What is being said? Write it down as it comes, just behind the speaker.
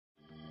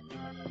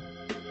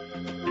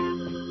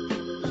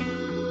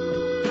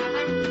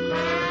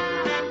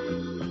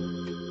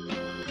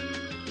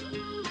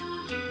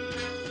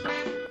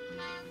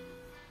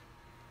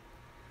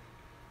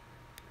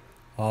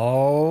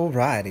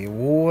Alrighty,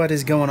 what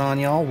is going on,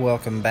 y'all?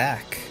 Welcome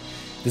back.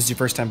 This is your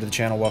first time to the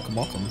channel. Welcome,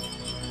 welcome.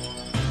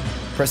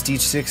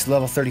 Prestige 6,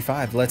 level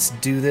 35. Let's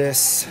do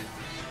this.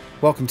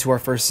 Welcome to our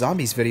first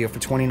zombies video for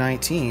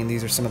 2019.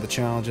 These are some of the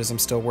challenges I'm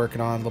still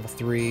working on, level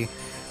 3.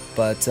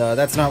 But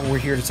that's not what we're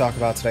here to talk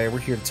about today. We're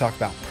here to talk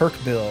about perk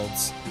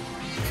builds.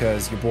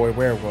 Because your boy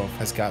Werewolf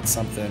has got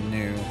something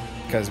new.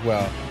 Because,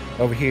 well,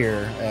 over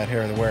here at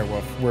Hair of the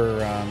Werewolf, we're,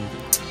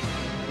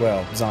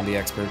 well, zombie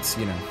experts,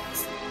 you know.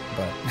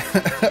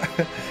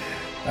 But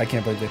I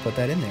can't believe they put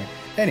that in there.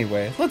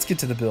 Anyway, let's get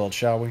to the build,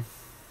 shall we?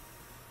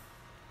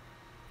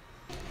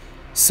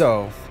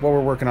 So, what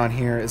we're working on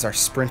here is our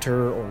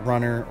sprinter or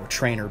runner or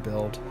trainer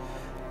build.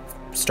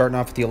 Starting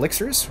off with the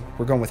elixirs,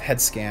 we're going with head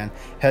scan.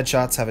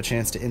 Headshots have a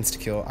chance to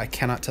insta-kill. I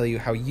cannot tell you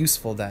how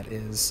useful that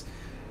is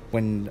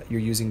when you're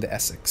using the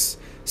Essex.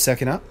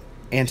 Second up,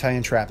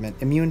 anti-entrapment.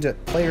 Immune to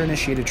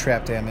player-initiated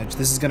trap damage.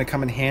 This is going to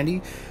come in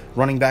handy,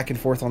 running back and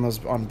forth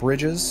on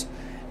bridges.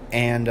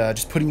 And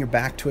just putting your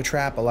back to a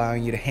trap,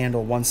 allowing you to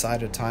handle one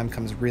side at a time,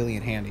 comes really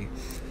in handy.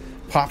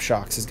 Pop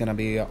Shocks is going to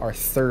be our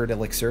third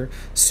elixir.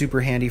 Super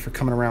handy for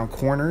coming around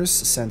corners,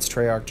 since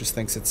Treyarch just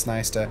thinks it's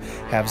nice to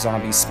have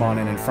zombies spawn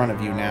in front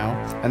of you now.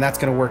 And that's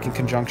going to work in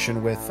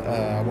conjunction with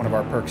one of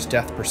our perks,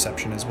 Death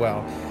Perception, as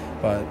well.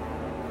 But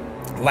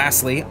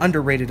lastly,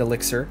 underrated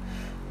elixir,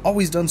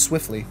 always done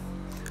swiftly.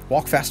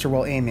 Walk faster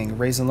while aiming,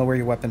 raise and lower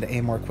your weapon to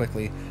aim more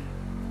quickly.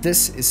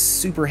 This is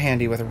super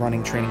handy with a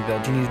running training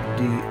build. You need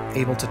to be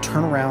able to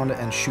turn around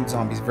and shoot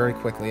zombies very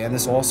quickly, and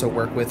this will also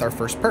work with our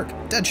first perk,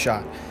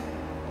 Deadshot.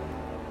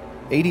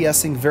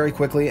 ADSing very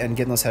quickly and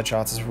getting those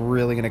headshots is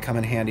really going to come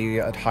in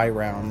handy at high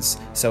rounds.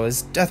 So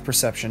is Death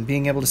Perception.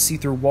 Being able to see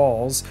through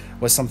walls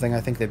was something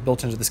I think they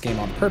built into this game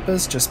on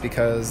purpose, just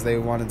because they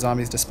wanted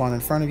zombies to spawn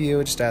in front of you.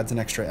 It just adds an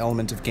extra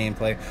element of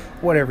gameplay,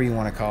 whatever you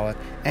want to call it.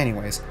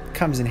 Anyways,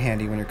 comes in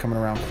handy when you're coming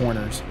around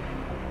corners.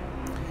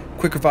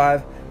 Quick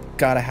Revive.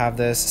 Gotta have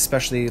this,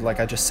 especially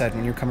like I just said,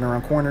 when you're coming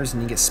around corners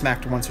and you get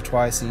smacked once or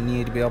twice and you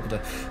need to be able to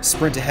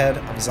sprint ahead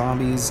of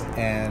zombies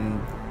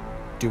and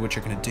do what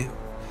you're gonna do,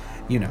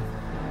 you know.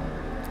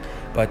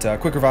 But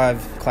Quick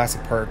Revive,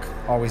 classic perk,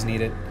 always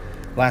need it.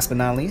 Last but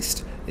not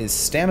least is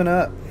Stamina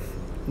Up,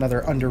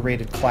 another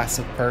underrated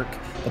classic perk,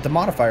 but the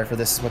modifier for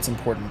this is what's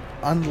important.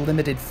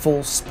 Unlimited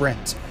full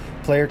sprint.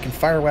 Player can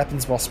fire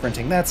weapons while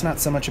sprinting. That's not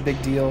so much a big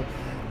deal,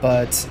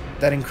 but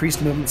that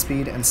increased movement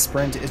speed and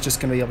sprint is just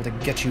going to be able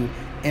to get you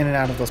in and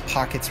out of those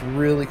pockets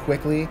really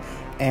quickly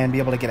and be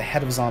able to get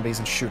ahead of zombies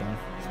and shoot them.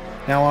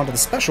 Now on to the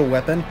special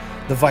weapon,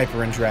 the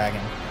Viper and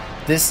Dragon.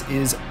 This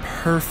is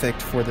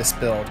perfect for this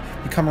build.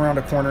 You come around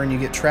a corner and you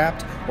get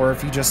trapped, or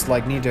if you just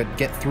like need to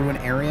get through an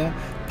area,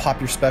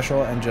 pop your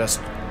special and just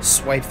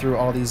swipe through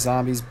all these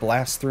zombies,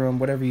 blast through them,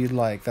 whatever you'd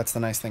like. That's the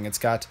nice thing. It's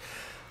got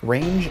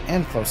range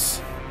and close.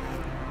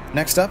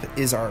 Next up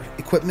is our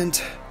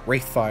equipment,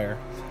 Wraithfire.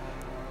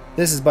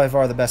 This is by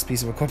far the best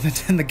piece of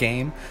equipment in the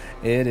game.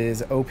 It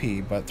is OP,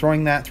 but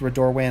throwing that through a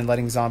doorway and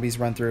letting zombies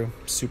run through,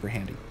 super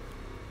handy.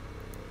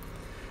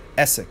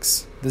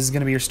 Essex. This is going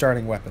to be your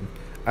starting weapon.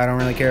 I don't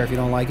really care if you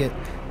don't like it.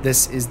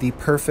 This is the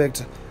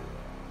perfect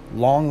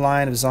long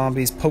line of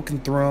zombies poking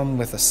through them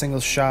with a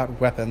single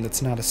shot weapon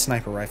that's not a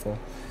sniper rifle.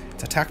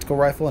 It's a tactical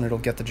rifle and it'll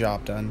get the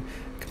job done,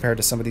 compared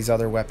to some of these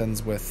other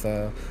weapons with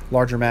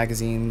larger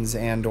magazines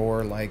and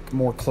or like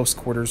more close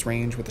quarters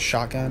range with a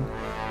shotgun.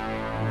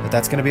 But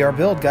that's going to be our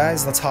build,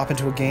 guys. Let's hop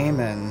into a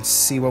game and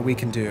see what we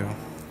can do.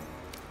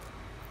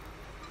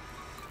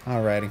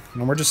 Alrighty.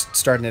 And we're just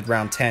starting at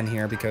round 10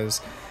 here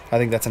because I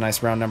think that's a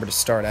nice round number to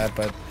start at.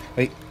 But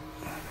wait.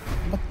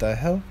 What the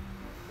hell?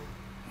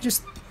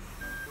 Just...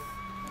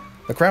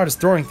 The crowd is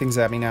throwing things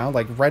at me now,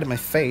 like right at my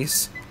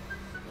face.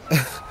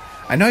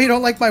 I know you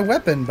don't like my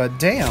weapon, but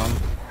damn.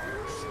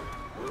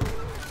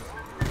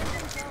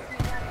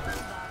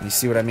 You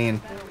see what I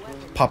mean?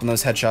 Popping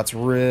those headshots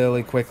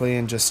really quickly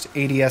and just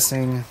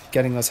ADSing,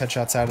 getting those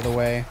headshots out of the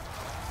way.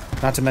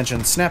 Not to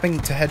mention snapping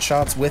to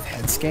headshots with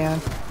head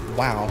scan.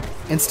 Wow.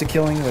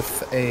 Insta-killing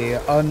with a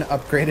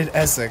unupgraded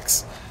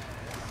Essex.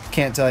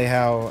 Can't tell you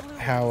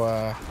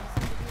how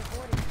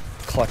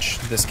clutch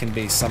this can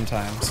be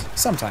sometimes.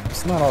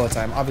 Sometimes, not all the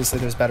time. Obviously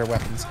there's better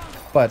weapons.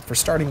 But for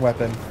starting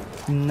weapon,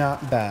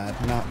 not bad,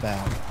 not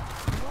bad.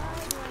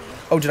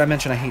 Oh, did I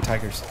mention I hate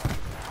tigers?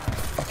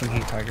 Fucking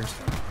hate tigers.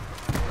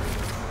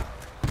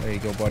 There you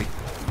go, buddy.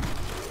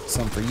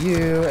 Some for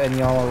you, and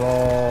y'all are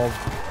all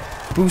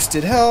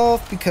boosted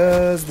health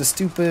because the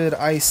stupid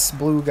ice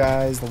blue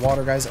guys, the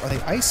water guys, are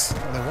they ice?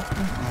 Are they what? I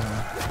don't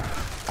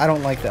know. I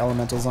don't like the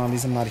elemental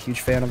zombies. I'm not a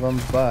huge fan of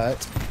them,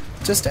 but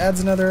just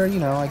adds another, you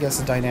know, I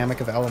guess a dynamic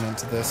of element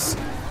to this.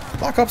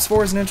 Black Ops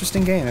 4 is an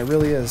interesting game. It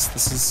really is.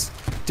 This is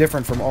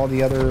different from all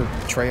the other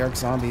Treyarch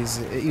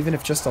zombies, even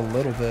if just a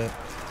little bit.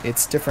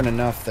 It's different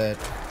enough that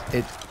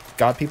it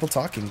got people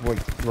talking. Wait,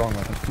 wrong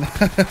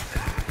weapon.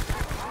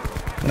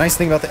 The nice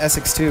thing about the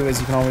Essex too is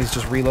you can always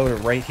just reload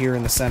it right here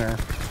in the center.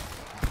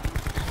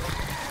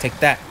 Take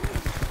that.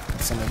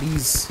 Some of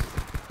these.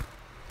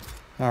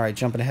 Alright,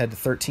 jumping ahead to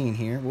 13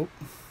 here. Whoop.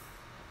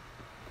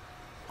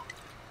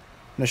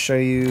 to show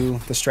you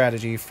the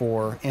strategy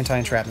for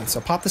anti-entrapment.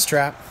 So pop this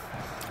trap.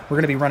 We're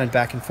going to be running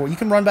back and forth. You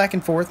can run back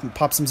and forth and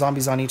pop some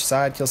zombies on each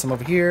side, kill some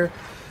over here,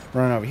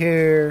 run over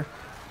here.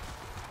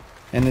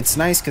 And it's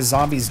nice because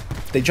zombies,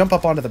 they jump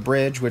up onto the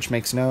bridge, which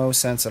makes no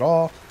sense at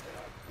all.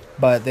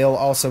 But they'll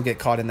also get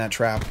caught in that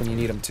trap when you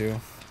need them to.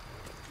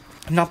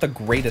 Not the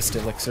greatest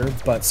elixir,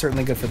 but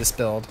certainly good for this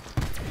build.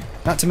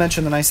 Not to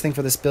mention the nice thing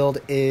for this build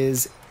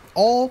is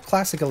all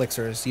classic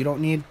elixirs. You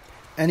don't need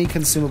any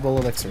consumable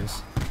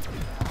elixirs.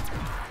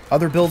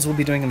 Other builds we'll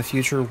be doing in the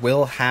future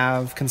will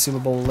have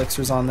consumable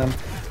elixirs on them,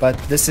 but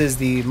this is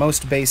the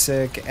most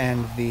basic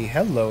and the,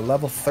 hello,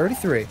 level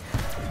 33.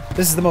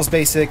 This is the most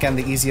basic and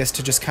the easiest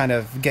to just kind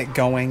of get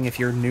going if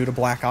you're new to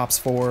Black Ops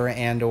 4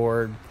 and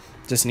or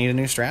just need a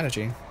new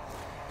strategy.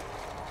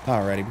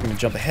 Alrighty, we're going to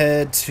jump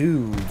ahead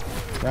to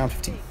round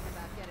 15.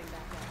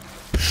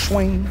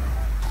 Swing.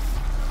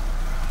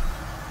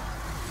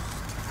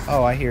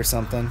 Oh, I hear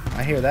something.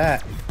 I hear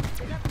that.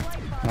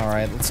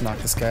 Alright, let's knock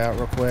this guy out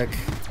real quick.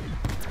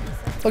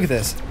 Look at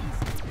this.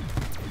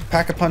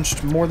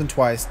 Pack-a-punched more than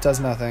twice. Does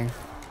nothing.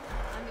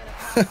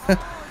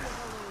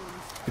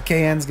 The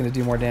KN's going to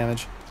do more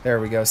damage. There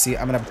we go. See,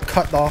 I'm going to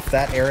cut off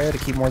that area to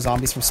keep more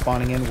zombies from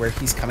spawning in where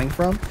he's coming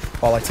from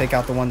while I take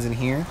out the ones in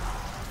here.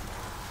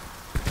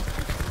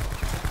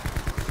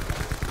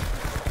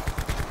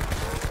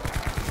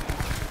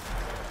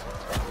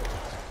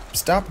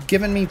 Stop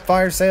giving me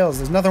fire sales.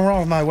 There's nothing wrong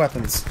with my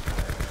weapons.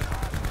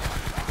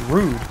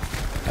 Rude.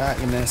 Ah,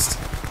 you missed.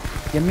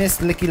 You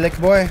missed, licky lick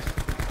boy.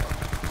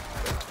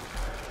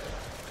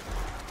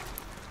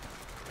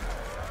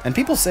 And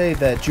people say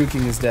that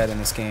juking is dead in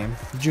this game.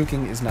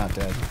 Juking is not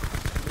dead.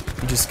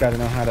 You just gotta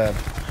know how to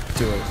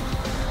do it.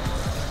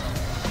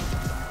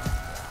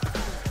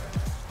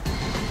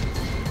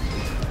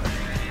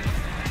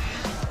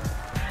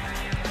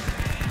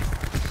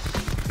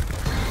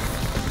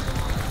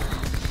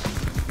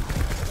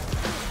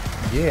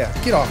 Yeah,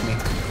 get off me.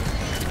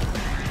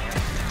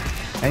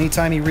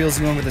 Anytime he reels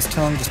you in with his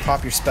tongue, just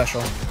pop your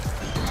special.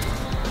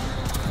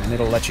 And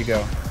it'll let you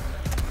go.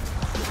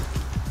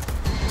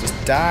 Just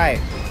die.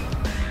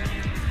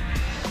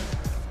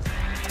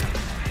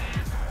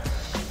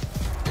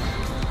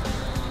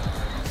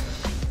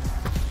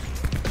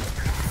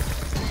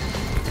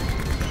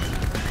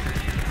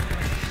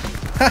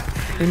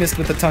 Ha! He missed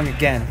with the tongue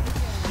again.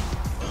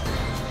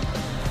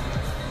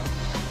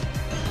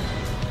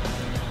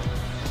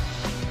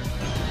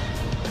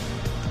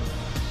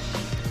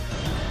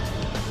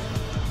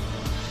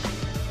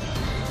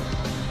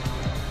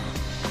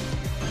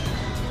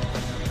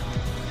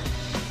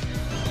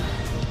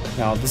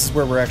 Now, this is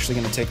where we're actually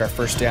going to take our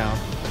first down.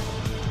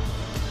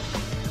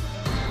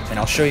 And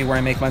I'll show you where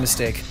I make my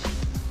mistake.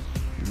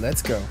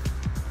 Let's go.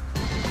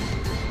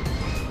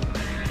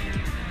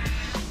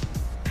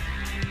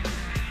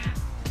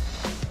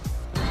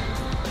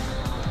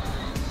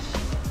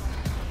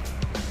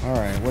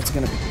 Alright, what's it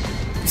going to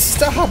be?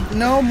 Stop!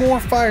 No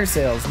more fire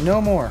sales. No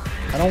more.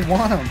 I don't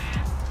want them.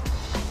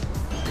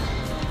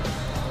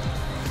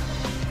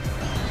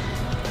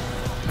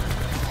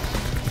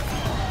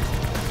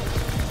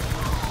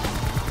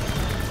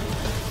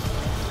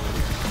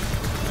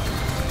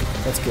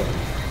 Let's go.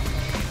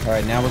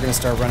 Alright, now we're going to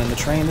start running the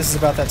train. This is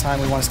about that time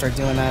we want to start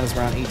doing that. It's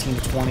around 18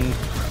 to 20.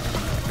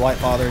 Blight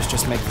Fathers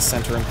just make the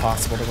center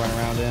impossible to run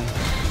around in.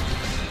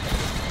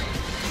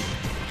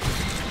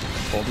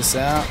 Pull this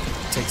out.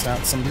 Takes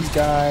out some of these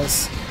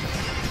guys.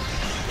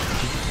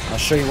 I'll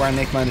show you where I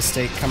make my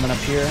mistake coming up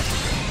here.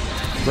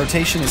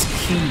 Rotation is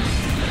key.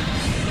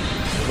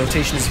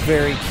 Rotation is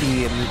very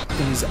key in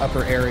these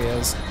upper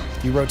areas.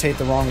 If you rotate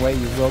the wrong way,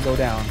 you will go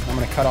down. I'm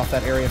going to cut off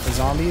that area for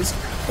zombies.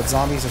 But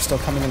zombies are still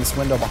coming in this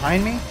window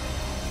behind me.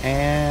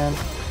 And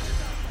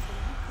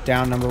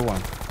down number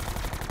one.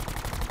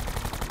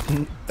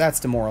 That's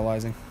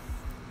demoralizing.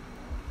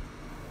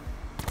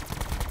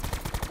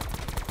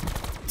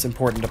 It's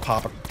important to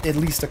pop at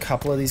least a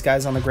couple of these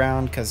guys on the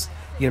ground because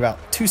you get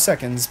about 2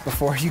 seconds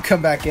before you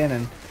come back in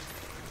and...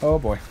 Oh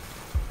boy.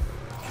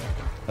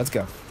 Let's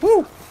go.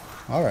 Woo!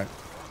 Alright.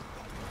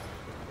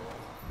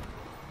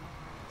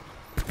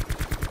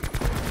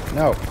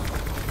 No.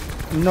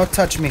 No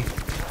touch me.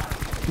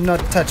 No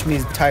touch me,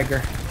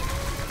 tiger.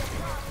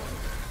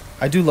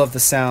 I do love the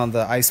sound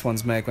the ice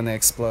ones make when they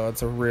explode.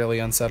 It's a really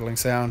unsettling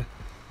sound.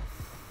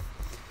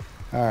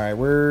 Alright,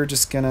 we're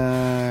just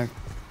gonna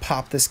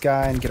pop this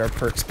guy and get our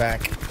perks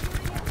back.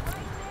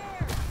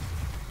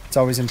 It's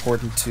always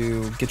important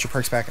to get your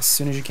perks back as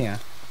soon as you can.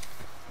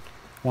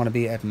 Want to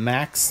be at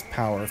max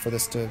power for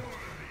this to...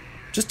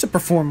 just to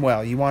perform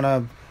well. You want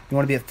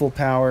to be at full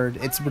powered.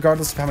 It's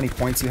regardless of how many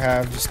points you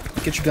have.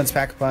 Just get your guns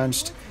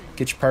pack-a-punched,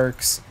 get your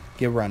perks,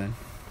 get running.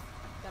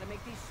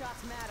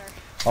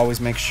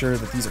 Always make sure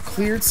that these are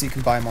cleared so you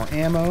can buy more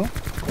ammo.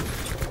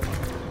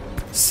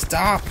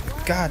 Stop!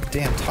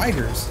 Goddamn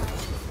tigers!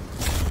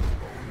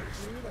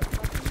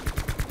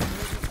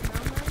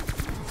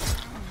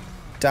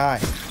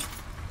 Die.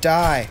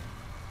 Die.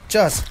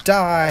 Just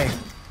die.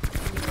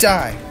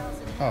 Die.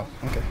 Oh,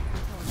 okay.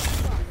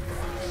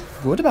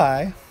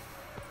 Goodbye.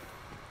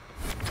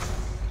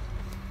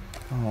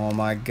 Oh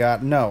my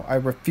god. No, I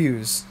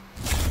refuse.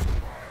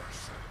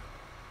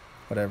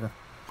 Whatever.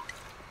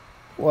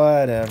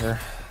 Whatever.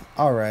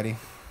 Alrighty.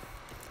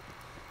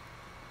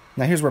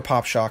 Now here's where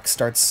Pop Shock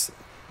starts.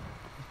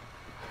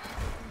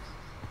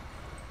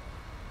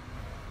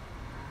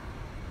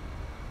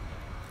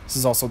 This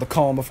is also the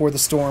calm before the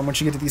storm.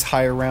 Once you get to these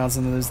higher rounds,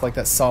 and then there's like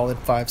that solid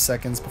 5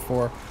 seconds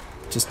before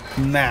just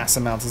mass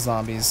amounts of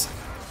zombies.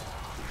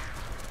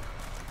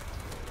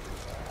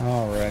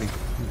 Alrighty.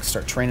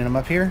 Start training them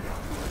up here.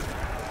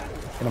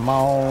 Get them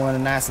all in a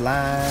nice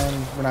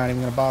line. We're not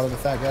even going to bother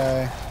with that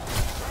guy.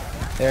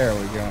 There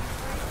we go.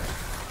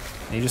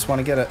 And you just want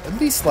to get at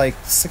least like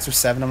 6 or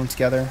 7 of them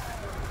together.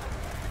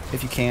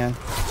 If you can.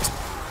 Just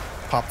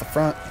pop the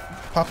front.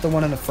 Pop the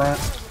one in the front.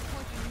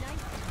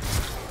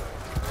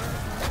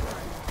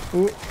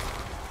 Ooh.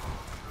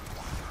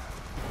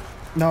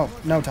 No,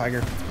 no,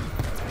 Tiger.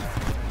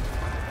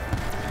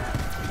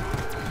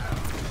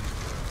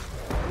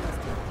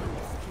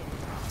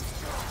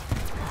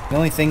 The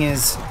only thing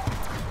is,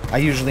 I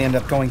usually end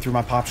up going through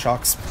my Pop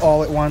Shocks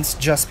all at once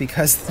just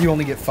because you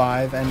only get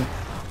 5, and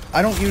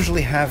I don't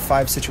usually have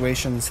 5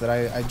 situations that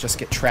I just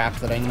get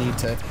trapped that I need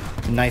to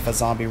knife a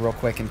zombie real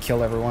quick and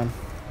kill everyone.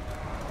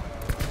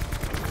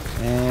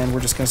 And we're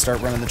just going to start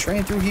running the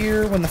train through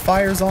here when the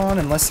fire's on,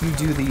 unless you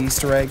do the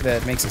Easter egg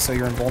that makes it so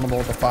you're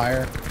invulnerable to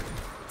fire.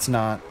 It's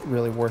not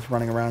really worth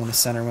running around in the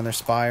center when there's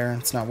fire.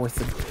 It's not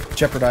worth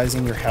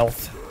jeopardizing your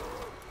health.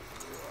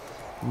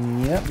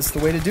 Yep, this is the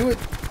way to do it.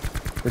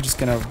 We're just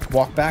going to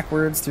walk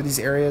backwards through these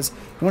areas.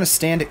 You want to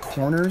stand at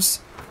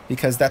corners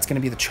because that's going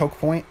to be the choke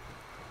point.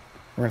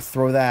 We're going to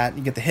throw that.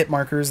 You get the hit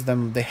markers.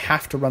 Then they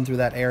have to run through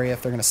that area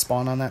if they're going to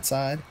spawn on that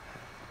side.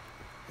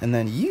 And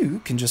then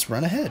you can just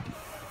run ahead.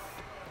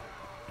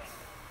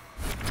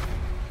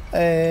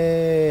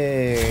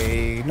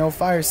 Hey, no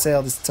fire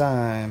sale this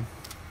time.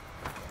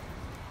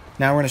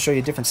 Now we're going to show you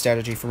a different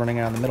strategy for running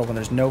out in the middle when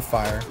there's no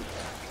fire.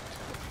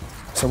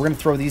 So we're going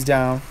to throw these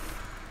down,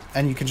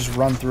 and you can just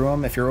run through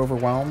them if you're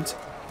overwhelmed,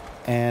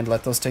 and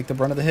let those take the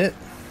brunt of the hit.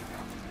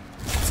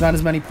 It's not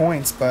as many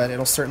points, but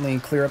it'll certainly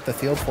clear up the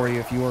field for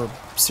you if you are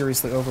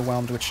seriously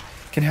overwhelmed, which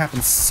can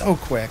happen so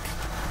quick.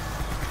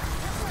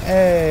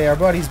 Hey, our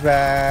buddy's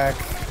back.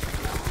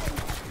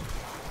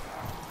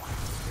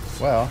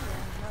 Well,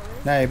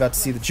 now you're about to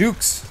see the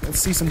jukes. Let's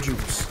see some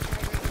jukes.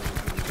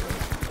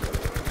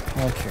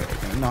 Okay,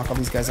 gonna knock all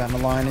these guys out in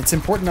the line. It's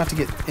important not to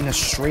get in a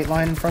straight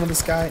line in front of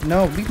this guy.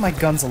 No, leave my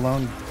guns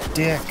alone, you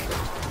dick.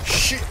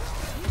 Shit.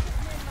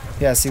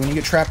 Yeah, see, when you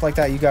get trapped like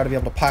that, you gotta be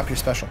able to pop your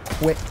special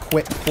quick,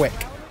 quick, quick.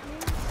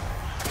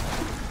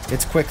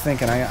 It's quick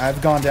thinking.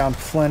 I've gone down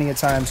plenty of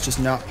times just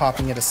not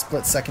popping it a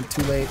split second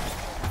too late.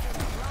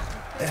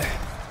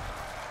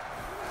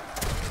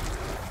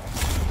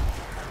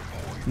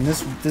 And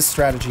this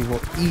strategy will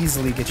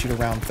easily get you to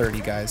round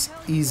 30, guys.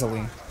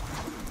 Easily.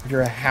 If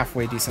you're a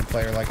halfway decent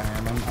player like I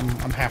am.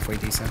 I'm halfway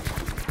decent.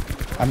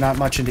 I'm not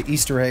much into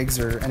Easter eggs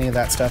or any of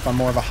that stuff. I'm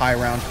more of a high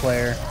round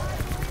player.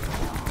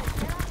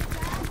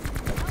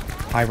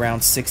 High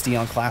round 60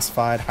 on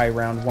Classified, high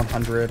round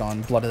 100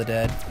 on Blood of the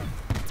Dead.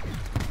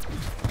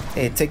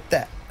 Hey, take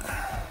that.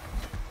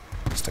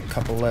 Just a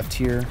couple left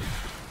here.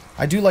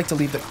 I do like to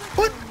leave the...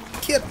 What?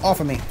 Get off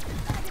of me.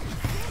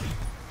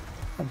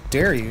 How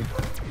dare you?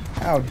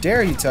 How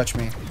dare you touch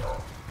me?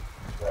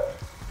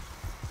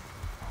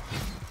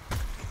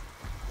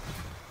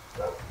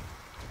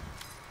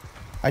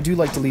 I do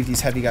like to leave these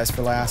heavy guys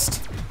for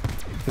last,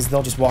 because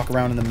they'll just walk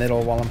around in the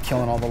middle while I'm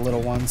killing all the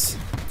little ones.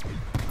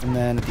 And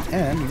then at the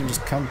end, you can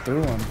just come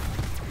through and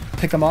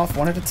pick them off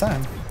one at a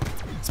time.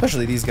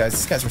 Especially these guys.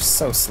 These guys are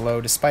so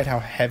slow, despite how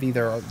heavy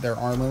their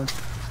armor.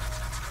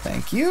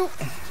 Thank you.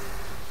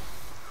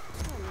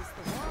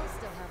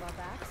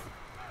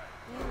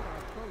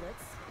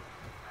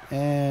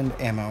 And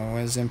ammo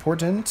is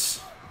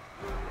important.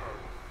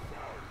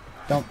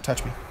 Don't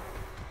touch me.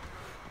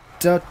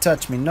 Don't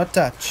touch me. No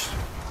touch.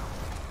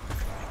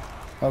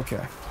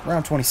 Okay.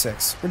 Round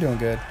 26. We're doing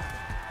good.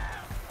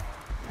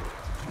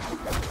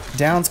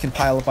 Downs can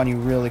pile up on you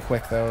really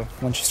quick, though.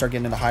 Once you start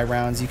getting into high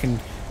rounds, you can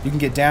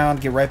get down,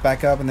 get right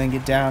back up, and then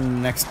get down in the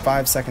next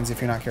 5 seconds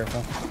if you're not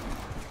careful.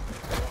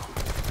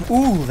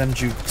 Ooh, them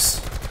jukes.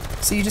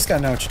 See, you just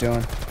gotta know what you're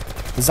doing.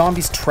 The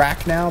zombies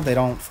track now. They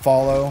don't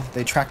follow.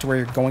 They track to where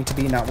you're going to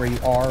be, not where you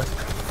are.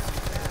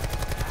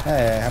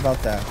 Hey, how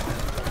about that?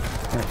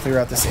 We're going to clear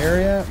out this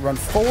area. Run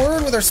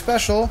forward with our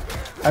special.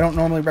 I don't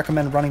normally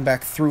recommend running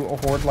back through a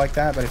horde like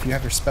that, but if you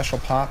have your special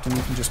popped and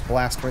you can just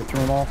blast right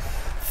through them all,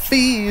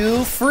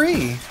 feel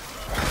free.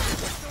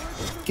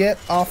 Get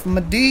off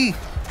my D.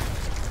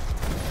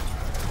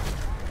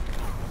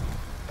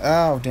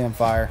 Oh, damn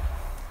fire.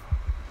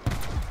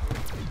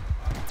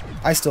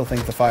 I still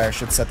think the fire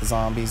should set the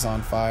zombies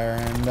on fire,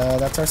 and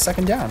that's our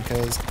second down,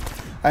 because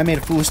I made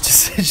a foolish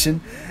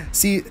decision.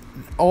 See,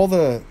 all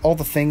the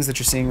things that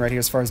you're seeing right here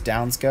as far as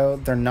downs go,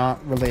 they're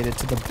not related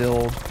to the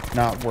build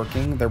not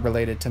working. They're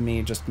related to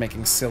me just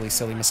making silly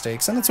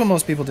mistakes, and that's what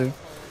most people do.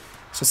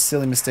 It's just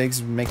silly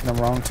mistakes, making the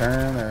wrong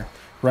turn, or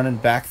running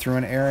back through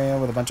an area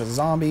with a bunch of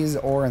zombies,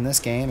 or in this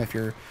game, if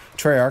you're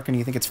Treyarch and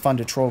you think it's fun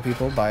to troll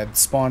people by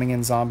spawning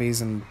in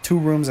zombies and 2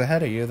 rooms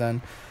ahead of you,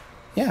 then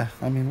yeah,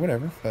 I mean,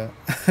 whatever, but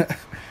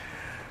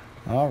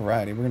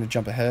alrighty, we're going to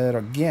jump ahead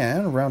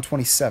again, round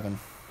 27.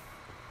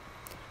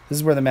 This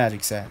is where the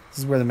magic's at. This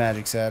is where the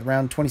magic's at.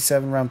 Round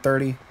 27, round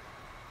 30.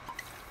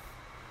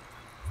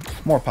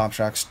 More pop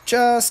shocks,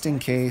 just in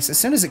case. As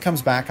soon as it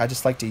comes back, I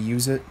just like to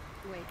use it.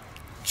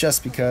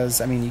 Just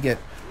because, I mean, you get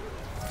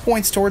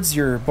points towards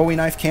your Bowie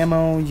knife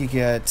camo, you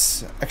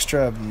get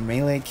extra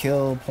melee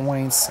kill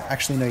points.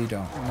 Actually, no, you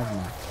don't. Never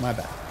mind. My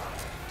bad.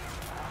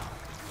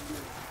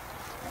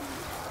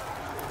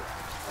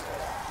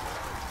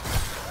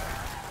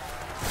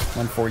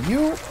 One for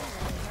you.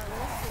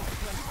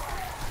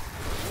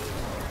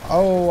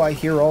 Oh, I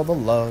hear all the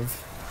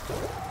love.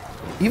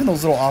 Even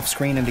those little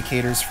off-screen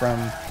indicators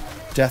from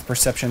death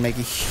perception make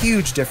a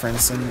huge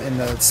difference in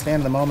the span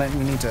of the moment.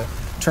 We need to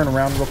turn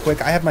around real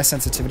quick. I have my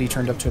sensitivity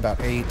turned up to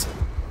about 8.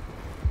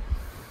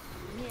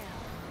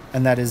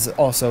 And that is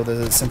also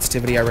the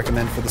sensitivity I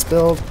recommend for this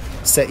build.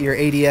 Set your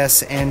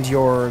ADS and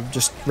your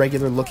just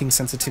regular looking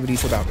sensitivity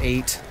to about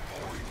 8.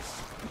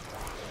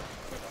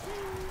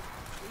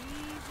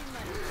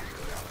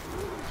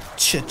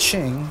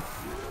 Cha-ching,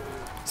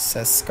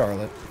 says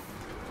Scarlet.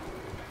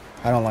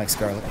 I don't like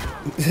Scarlet.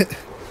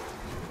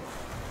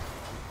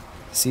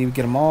 See, we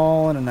get them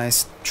all in a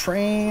nice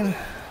train.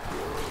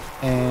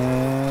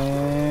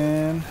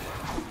 And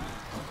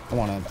I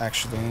want to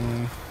actually...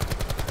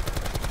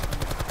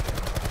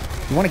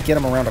 You want to get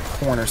them around a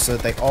corner so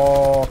that they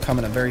all come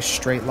in a very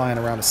straight line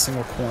around a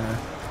single corner.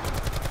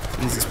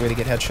 Easiest way to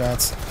get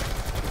headshots.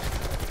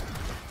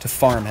 To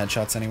farm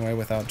headshots anyway,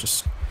 without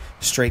just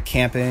straight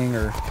camping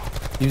or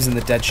using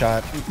the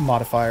deadshot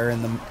modifier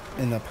in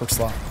the perk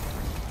slot.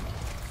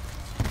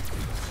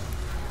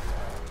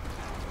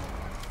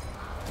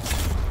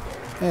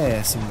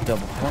 Yeah, some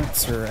double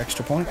points or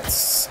extra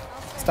points.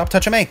 Stop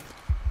touching me!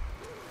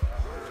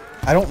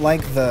 I don't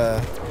like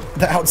the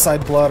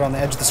outside blood on the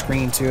edge of the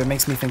screen, too. It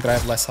makes me think that I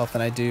have less health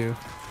than I do.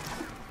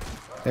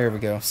 There we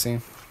go, see?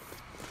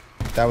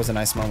 That was a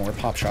nice moment where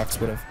pop shocks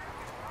would have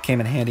came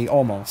in handy,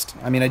 almost.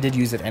 I mean, I did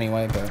use it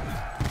anyway, but...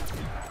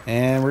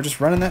 And we're just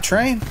running that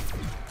train.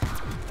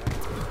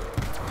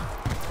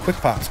 Quick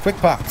pops, quick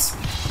pops.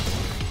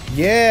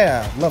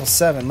 Yeah, level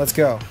 7, let's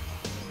go.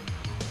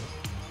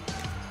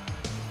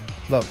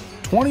 Level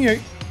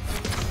 28.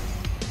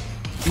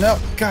 No,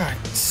 God,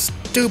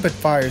 stupid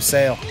fire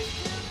sale.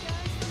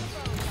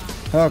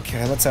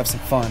 Okay, let's have some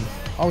fun.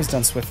 Always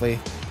done swiftly.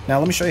 Now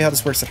let me show you how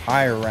this works at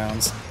higher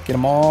rounds. Get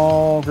them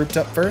all grouped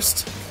up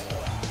first.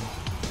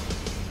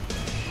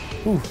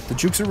 Ooh, the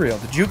jukes are real.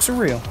 The jukes are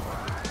real.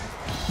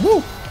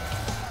 Woo!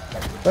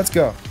 Let's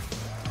go.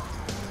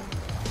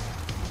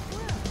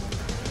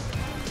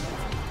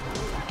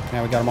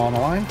 Now we got them all on the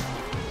line.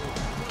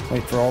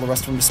 Wait for all the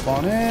rest of them to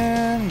spawn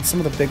in. Some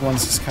of the big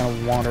ones just kind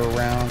of wander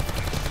around.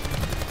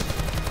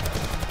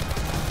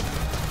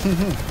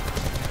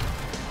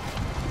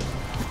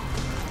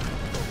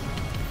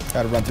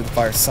 Gotta run through the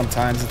fire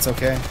sometimes, it's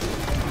okay.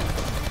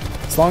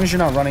 As long as you're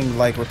not running,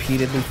 like,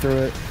 repeatedly through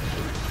it.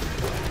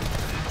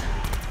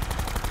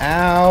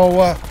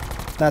 Ow!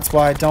 That's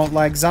why I don't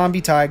like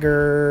zombie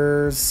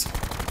tigers.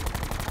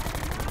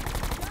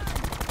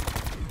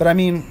 But I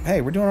mean,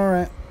 hey, we're doing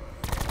alright.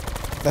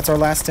 That's our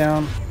last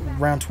down,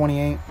 round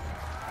 28.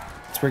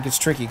 That's where it gets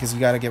tricky, because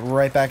you gotta get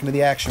right back into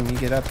the action when you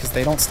get up, because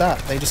they don't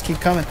stop. They just keep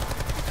coming.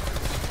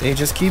 They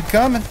just keep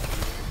coming.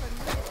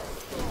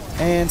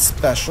 And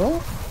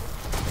special.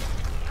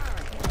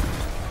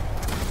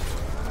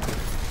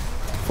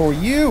 For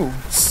you,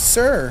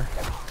 sir.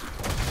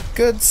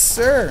 Good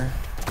sir.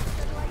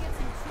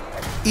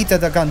 Eat the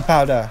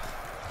gunpowder.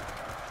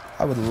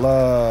 I would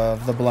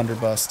love the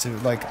blunderbuss to,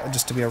 like,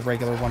 just to be a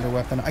regular wonder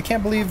weapon. I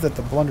can't believe that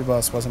the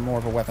blunderbuss wasn't more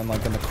of a weapon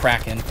like than the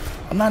Kraken.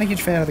 I'm not a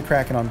huge fan of the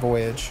Kraken on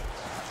Voyage.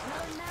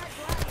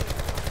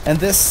 And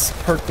this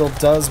perk build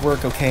does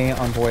work okay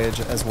on Voyage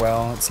as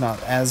well. It's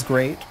not as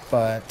great,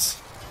 but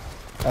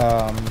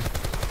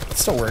it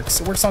still works.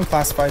 It works on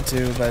Classified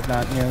too, but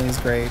not nearly as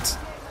great.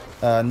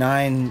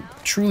 9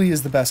 truly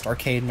is the best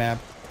arcade map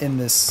in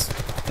this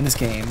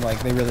game.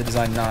 Like, they really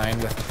designed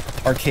 9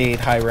 with arcade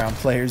high round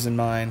players in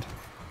mind.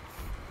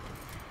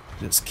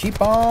 Just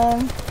keep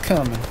on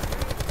coming.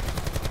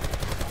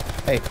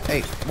 Hey,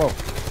 hey, whoa.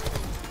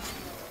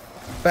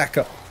 Back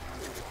up.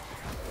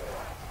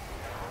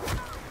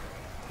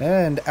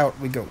 And out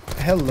we go.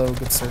 Hello,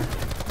 good sir.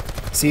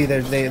 See,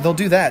 they'll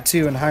do that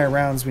too in higher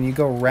rounds. When you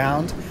go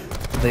around,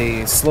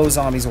 the slow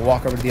zombies will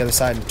walk over to the other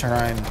side and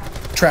try and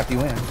trap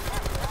you in.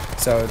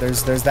 So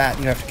there's that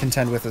you have to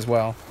contend with as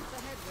well.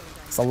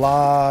 It's a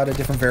lot of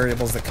different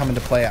variables that come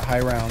into play at high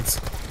rounds.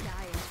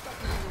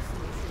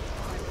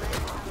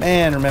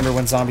 Man, remember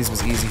when zombies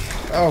was easy.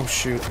 Oh,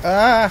 shoot.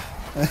 Ah!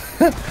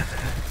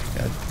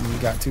 You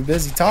got too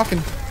busy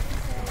talking.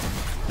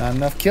 Not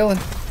enough killing.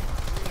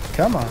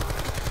 Come on.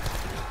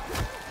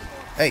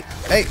 Hey,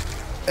 hey.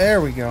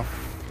 There we go.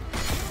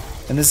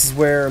 And this is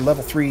where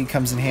level 3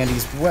 comes in handy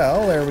as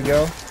well. There we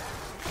go.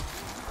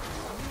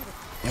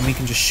 and we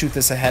can just shoot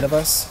this ahead of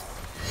us.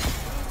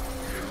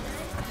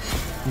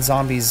 And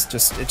zombies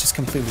it just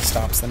completely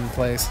stops them in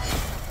place.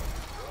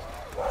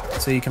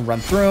 So you can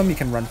run through them, you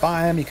can run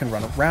by them, you can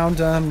run around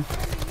them,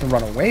 you can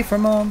run away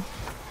from them.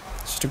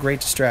 It's just a great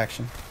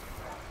distraction.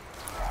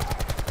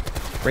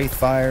 Wraith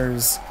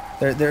fires.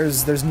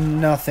 There's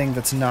nothing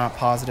that's not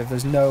positive.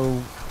 There's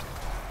no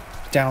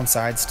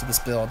downsides to this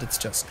build. It's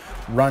just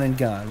run and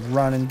gun,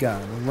 run and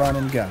gun, run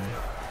and gun.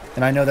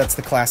 And I know that's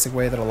the classic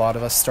way that a lot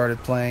of us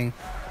started playing,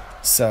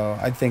 so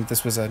I think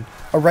this was a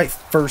right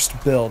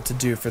first build to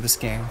do for this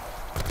game.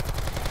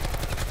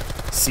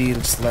 See,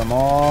 just let them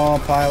all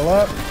pile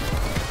up.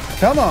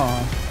 Come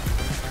on.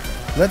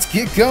 Let's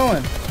get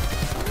going.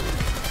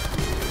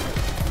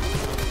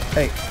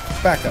 Hey,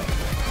 back up.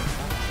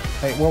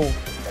 Hey, whoa.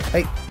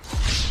 Hey.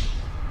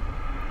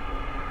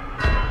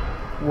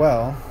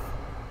 Well,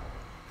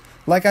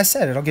 like I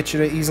said, it'll get you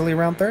to easily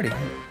around 30.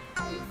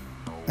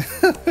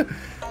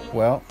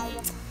 Well,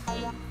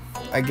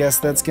 I guess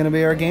that's going to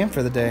be our game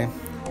for the day.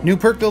 New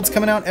perk builds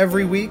coming out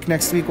every week.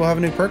 Next week we'll have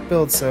a new perk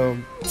build, so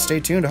stay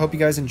tuned. I hope you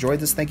guys enjoyed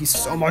this. Thank you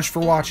so much for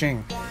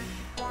watching.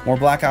 More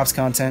Black Ops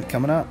content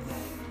coming up.